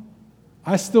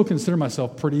 I still consider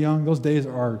myself pretty young. Those days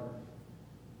are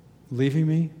leaving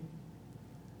me.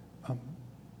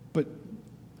 But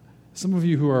some of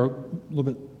you who are a little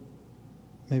bit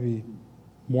maybe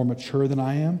more mature than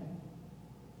I am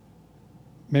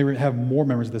maybe have more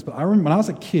memories of this. But when I was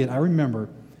a kid, I remember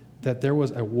that there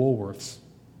was a Woolworths.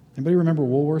 Anybody remember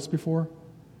Woolworths before?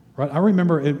 Right? I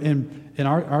remember in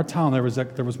our town there was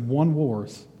one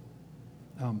Woolworths.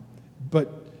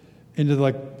 But into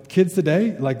like kids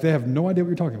today, like they have no idea what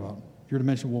you're talking about. If you were to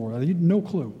mention Woolworths, you have no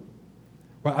clue.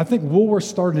 Right? I think Woolworths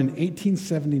started in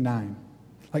 1879.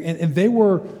 Like, and they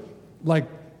were like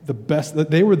the best.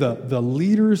 They were the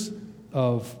leaders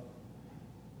of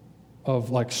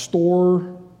like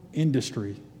store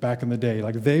industry back in the day.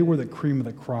 Like, they were the cream of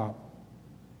the crop.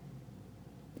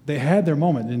 They had their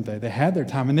moment, didn't they? They had their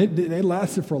time, and they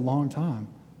lasted for a long time.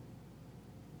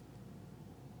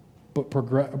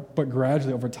 But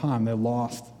gradually over time, they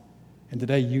lost. And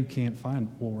today you can't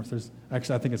find Woolworths.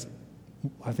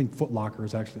 I think Foot Locker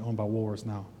is actually owned by Woolworths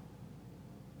now.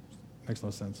 Makes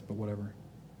no sense, but whatever.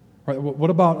 Right? What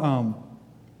about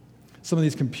some of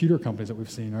these computer companies that we've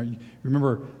seen? Right? You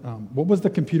remember, what was the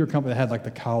computer company that had like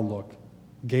the cow look?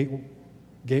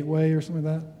 Gateway or something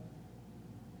like that?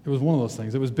 It was one of those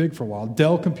things. It was big for a while.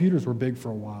 Dell computers were big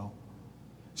for a while.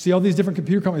 See all these different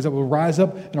computer companies that will rise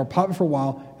up and are popular for a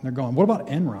while, and they're gone. What about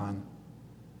Enron? You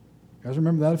guys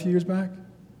remember that a few years back?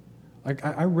 Like,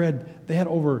 I read they had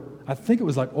over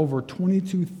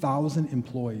 22,000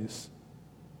 employees.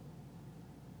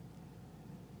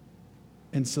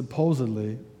 And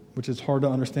supposedly, which is hard to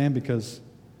understand because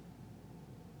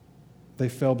they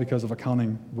fell because of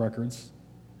accounting records,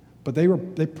 but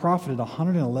they profited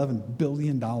 $111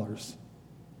 billion. That's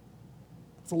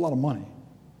a lot of money.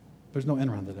 There's no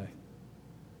Enron today.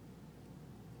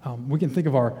 We can think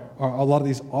of a lot of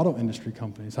these auto industry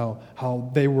companies, how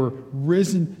they were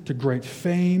risen to great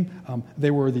fame.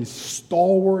 They were these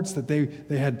stalwarts, that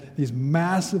they had these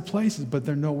massive places, but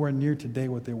they're nowhere near today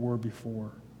what they were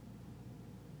before.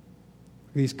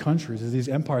 These countries, these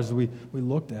empires that we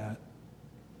looked at,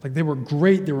 like, they were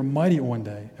great, they were mighty at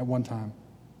one time,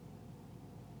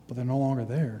 but they're no longer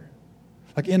there.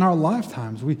 Like, in our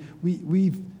lifetimes,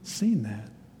 we've seen that.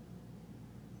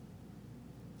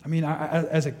 I mean,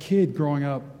 as a kid growing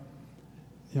up,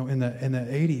 in the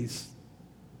 80s,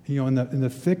 in the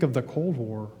thick of the Cold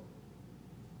War.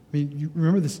 I mean, you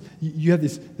remember this? You had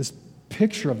this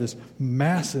picture of this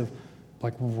massive,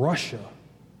 like Russia.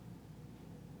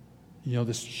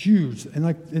 This huge,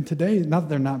 and today, not that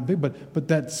they're not big, but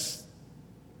that's,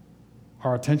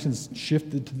 our attention's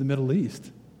shifted to the Middle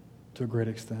East to a great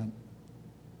extent.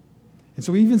 And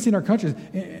so we even see in our countries,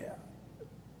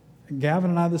 Gavin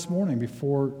and I this morning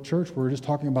before church, we were just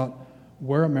talking about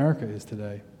where America is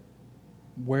today,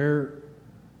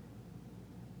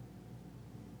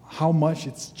 how much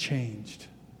it's changed.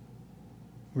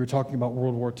 We were talking about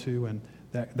World War II and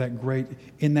that great,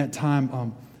 in that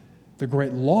time, the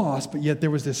great loss, but yet there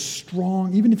was this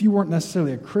strong, even if you weren't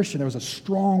necessarily a Christian, there was a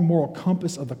strong moral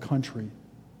compass of the country.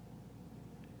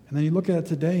 And then you look at it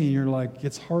today and you're like,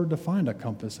 it's hard to find a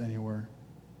compass anywhere.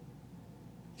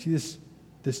 See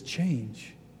this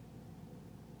change.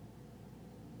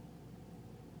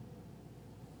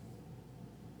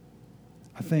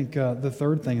 I think the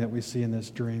third thing that we see in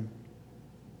this dream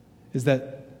is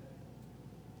that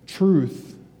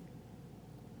truth,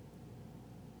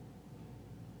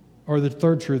 or the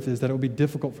third truth is that it will be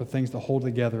difficult for things to hold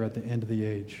together at the end of the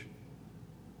age.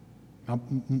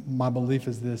 My belief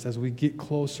is this: as we get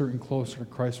closer and closer to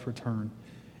Christ's return,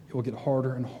 it will get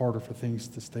harder and harder for things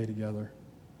to stay together.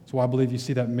 That's why I believe you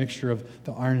see that mixture of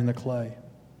the iron and the clay.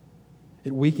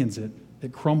 It weakens it.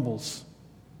 It crumbles.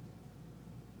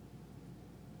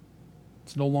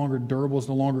 It's no longer durable. It's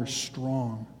no longer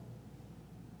strong.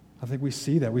 I think we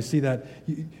see that. We see that.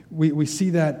 We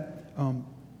see that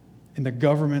in the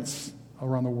governments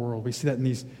around the world. We see that in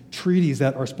these treaties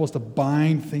that are supposed to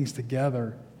bind things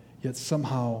together, yet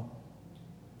somehow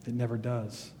it never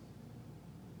does.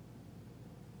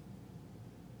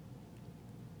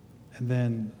 And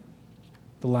then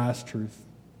the last truth.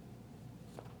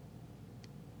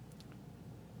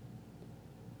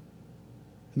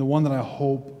 And the one that I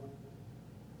hope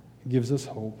gives us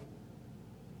hope.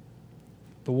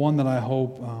 The one that I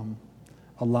hope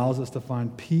allows us to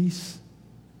find peace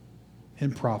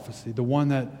in prophecy. The one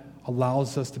that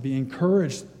allows us to be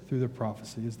encouraged through the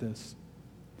prophecy is this: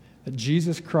 that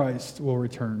Jesus Christ will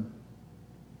return.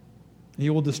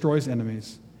 He will destroy his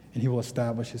enemies, and he will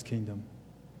establish his kingdom.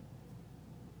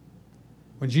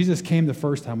 When Jesus came the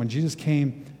first time, when Jesus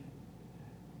came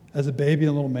as a baby in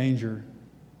a little manger,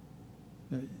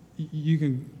 you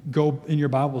can go in your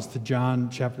Bibles to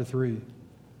John chapter 3.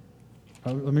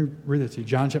 Let me read it to you.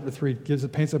 John chapter 3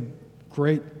 paints a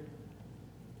great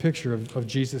picture of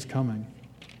Jesus coming.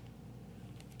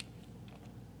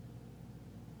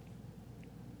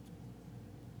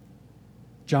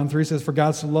 John 3 says, "For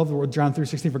God so loved the world," John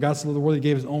 3:16, "For God so loved the world, he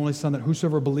gave his only Son, that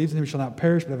whosoever believes in him shall not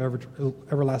perish, but have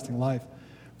everlasting life."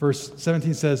 Verse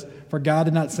 17 says, "For God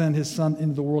did not send his Son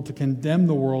into the world to condemn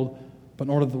the world, but in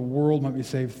order that the world might be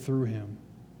saved through him."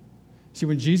 See,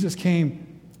 when Jesus came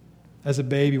as a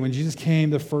baby, when Jesus came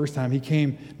the first time, he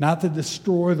came not to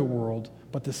destroy the world,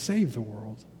 but to save the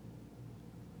world.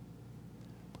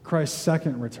 Christ's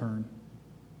second return,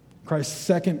 Christ's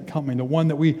second coming, the one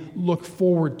that we look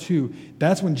forward to,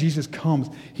 that's when Jesus comes.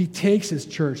 He takes his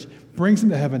church, brings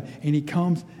them to heaven, and he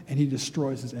comes and he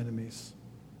destroys his enemies.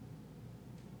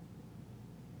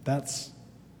 That's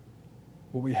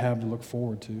what we have to look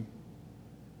forward to.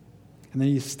 And then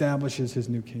he establishes his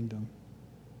new kingdom.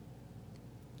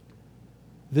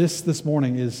 This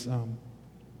morning is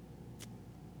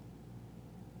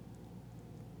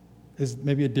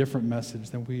maybe a different message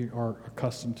than we are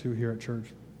accustomed to here at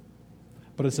church.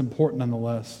 But it's important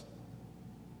nonetheless.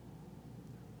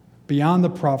 Beyond the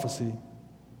prophecy,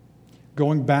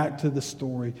 going back to the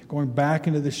story, going back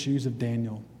into the shoes of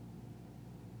Daniel,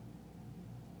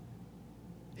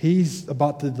 he's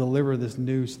about to deliver this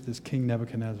news to this King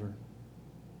Nebuchadnezzar.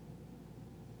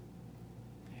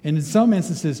 And in some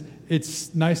instances,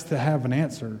 it's nice to have an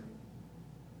answer.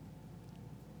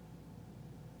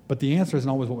 But the answer isn't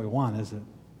always what we want, is it?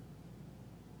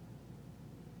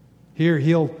 Here,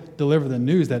 he'll deliver the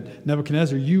news that,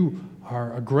 Nebuchadnezzar, you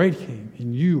are a great king,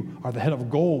 and you are the head of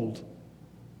gold.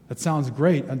 That sounds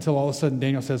great until all of a sudden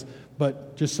Daniel says,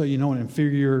 but just so you know, an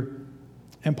inferior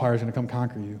empire is going to come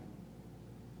conquer you.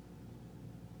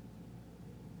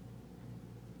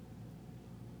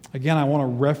 Again, I want to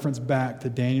reference back to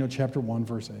Daniel chapter 1,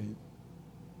 verse 8.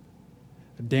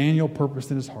 Daniel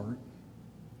purposed in his heart.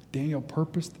 Daniel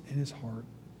purposed in his heart.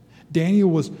 Daniel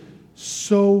was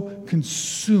so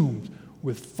consumed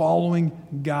with following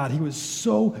God. He was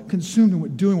so consumed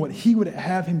with doing what he would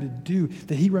have him to do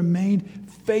that he remained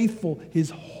faithful his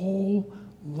whole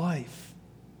life,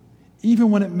 even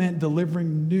when it meant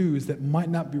delivering news that might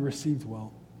not be received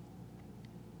well.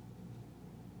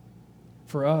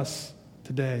 For us,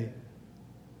 today,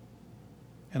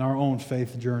 in our own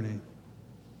faith journey,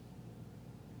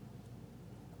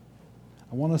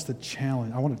 I want to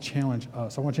challenge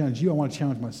us. I want to challenge you. I want to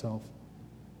challenge myself.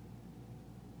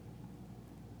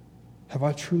 Have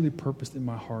I truly purposed in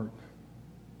my heart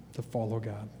to follow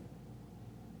God?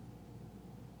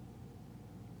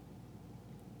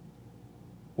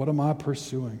 What am I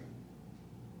pursuing?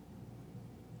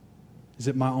 Is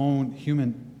it my own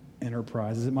human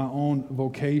enterprise? Is it my own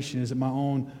vocation? Is it my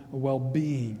own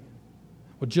well-being?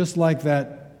 Well, just like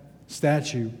that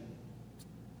statue,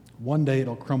 one day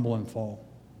it'll crumble and fall.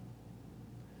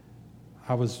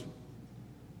 I was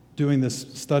doing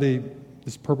this study,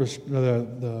 this purpose,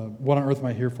 the What on Earth Am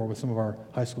I Here For, with some of our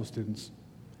high school students.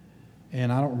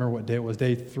 And I don't remember what day it was,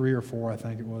 day 3 or 4, I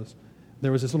think it was.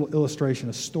 There was this little illustration,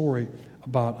 a story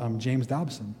about James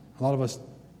Dobson. A lot of us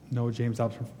know James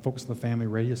Dobson, Focus on the Family,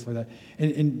 Radius, like that.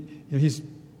 And you know, he's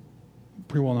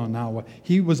pretty well known now.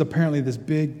 He was apparently this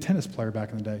big tennis player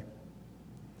back in the day.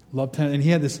 Loved tennis. And he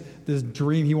had this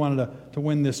dream. He wanted to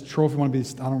win this trophy. I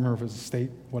don't remember if it was a state,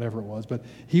 whatever it was. But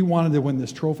he wanted to win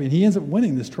this trophy. And he ends up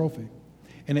winning this trophy.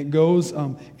 And it goes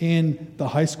in the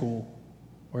high school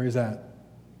where he's at.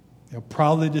 You know,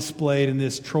 proudly displayed in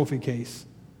this trophy case.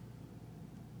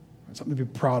 Something to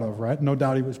be proud of, right? No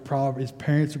doubt he was proud. His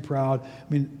parents were proud. I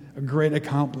mean, a great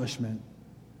accomplishment.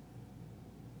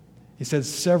 He said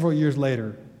several years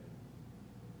later,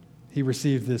 he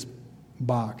received this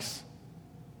box.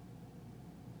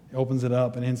 He opens it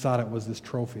up, and inside it was this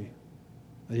trophy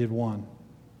that he had won.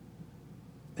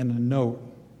 And a note,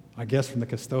 I guess from the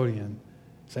custodian,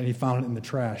 saying he found it in the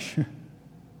trash.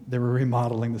 They were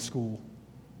remodeling the school.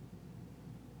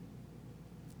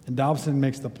 And Dobson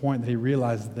makes the point that he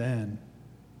realized then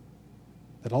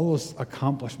that all those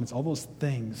accomplishments, all those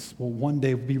things will one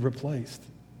day be replaced.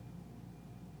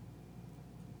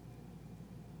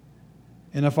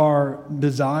 And if our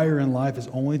desire in life is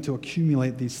only to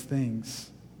accumulate these things,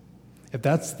 if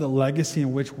that's the legacy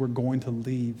in which we're going to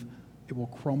leave, it will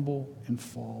crumble and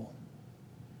fall.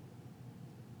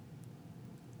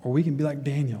 Or we can be like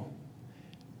Daniel,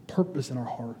 purpose in our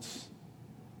hearts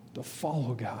to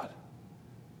follow God,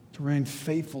 to remain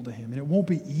faithful to Him. And it won't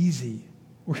be easy.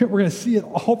 We're going to see it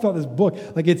all throughout this book.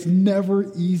 Like, it's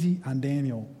never easy on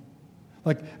Daniel.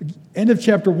 Like, end of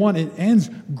chapter 1, it ends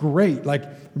great. Like,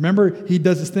 remember, he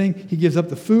does this thing. He gives up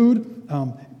the food,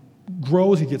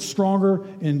 grows, he gets stronger,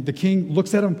 and the king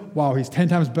looks at him. Wow, he's 10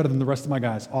 times better than the rest of my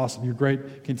guys. Awesome, you're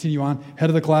great. Continue on. Head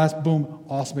of the class, boom,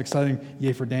 awesome, exciting.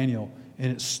 Yay for Daniel.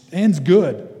 And it ends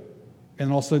good. And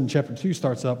then all of a sudden, chapter 2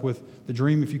 starts up with the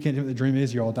dream. If you can't do what the dream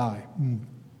is, you all die.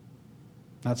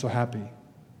 Not so happy.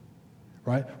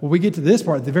 Right? Well, we get to this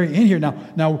part at the very end here.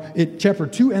 Now, chapter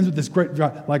 2 ends with this great,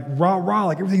 like, rah,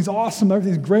 like everything's awesome,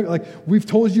 everything's great. Like, we've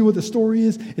told you what the story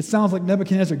is. It sounds like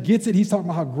Nebuchadnezzar gets it. He's talking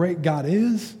about how great God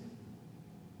is.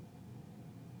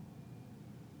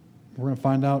 We're going to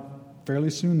find out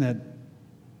fairly soon that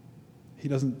he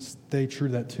doesn't stay true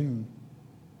to that tune.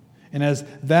 And as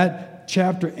that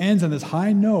chapter ends on this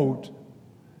high note,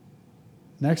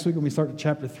 next week when we start to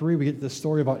chapter 3, we get to the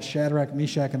story about Shadrach,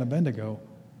 Meshach, and Abednego,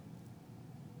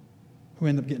 who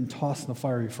end up getting tossed in the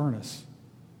fiery furnace.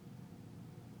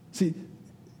 See,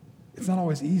 it's not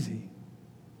always easy,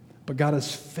 but God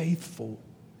is faithful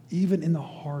even in the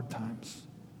hard times.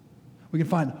 We can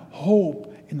find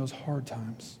hope in those hard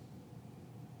times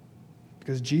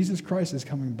because Jesus Christ is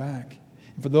coming back.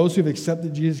 And for those who have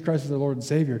accepted Jesus Christ as their Lord and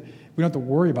Savior, we don't have to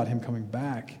worry about Him coming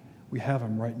back. We have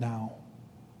Him right now.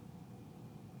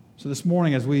 So this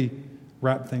morning, as we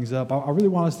wrap things up, I really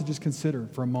want us to just consider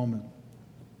for a moment.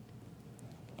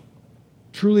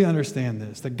 Truly understand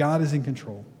this, that God is in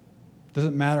control.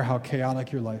 Doesn't matter how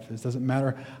chaotic your life is. Doesn't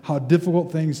matter how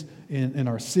difficult things in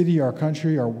our city, our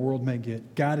country, our world may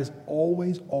get. God is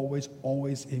always, always,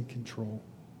 always in control.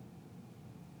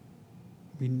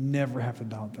 We never have to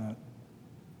doubt that.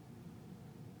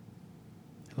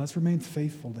 And let's remain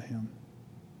faithful to Him.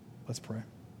 Let's pray.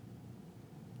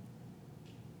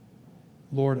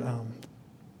 Lord,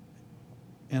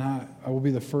 and I will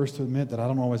be the first to admit that I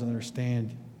don't always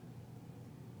understand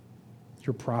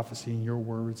your prophecy and your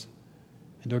words.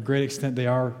 And to a great extent, they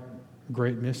are a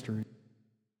great mystery.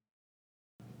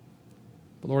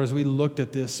 But Lord, as we looked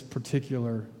at this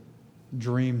particular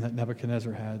dream that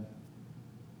Nebuchadnezzar had,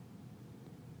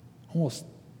 almost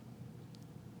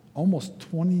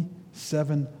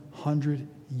 2,700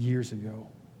 years ago,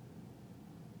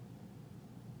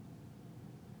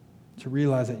 to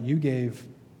realize that you gave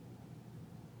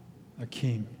a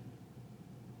king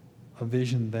a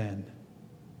vision then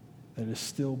that is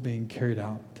still being carried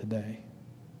out today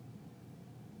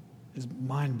is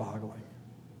mind-boggling.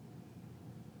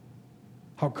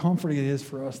 How comforting it is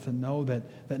for us to know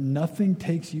that nothing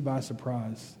takes you by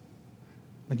surprise,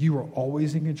 Like you are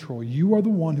always in control. You are the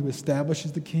one who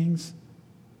establishes the kings.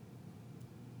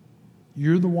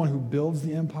 You're the one who builds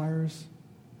the empires.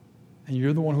 And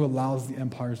you're the one who allows the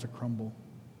empires to crumble.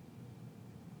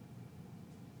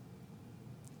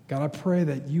 God, I pray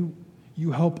that you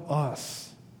help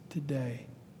us today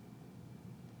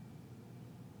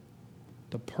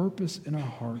to purpose in our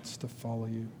hearts to follow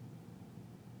you.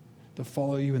 To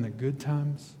follow you in the good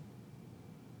times.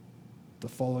 To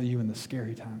follow you in the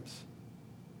scary times.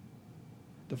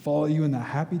 To follow you in the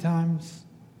happy times.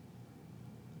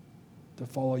 To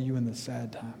follow you in the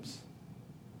sad times.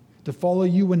 To follow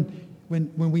you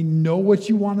when we know what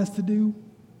you want us to do.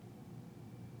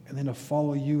 And then to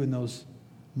follow you in those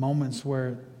moments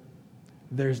where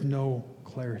there's no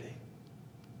clarity.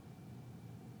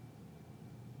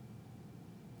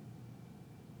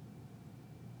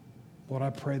 Lord, I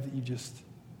pray that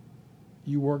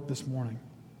you work this morning.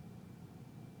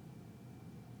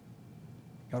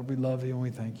 God, we love you and we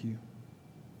thank you.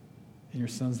 In your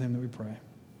Son's name that we pray.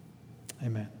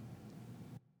 Amen.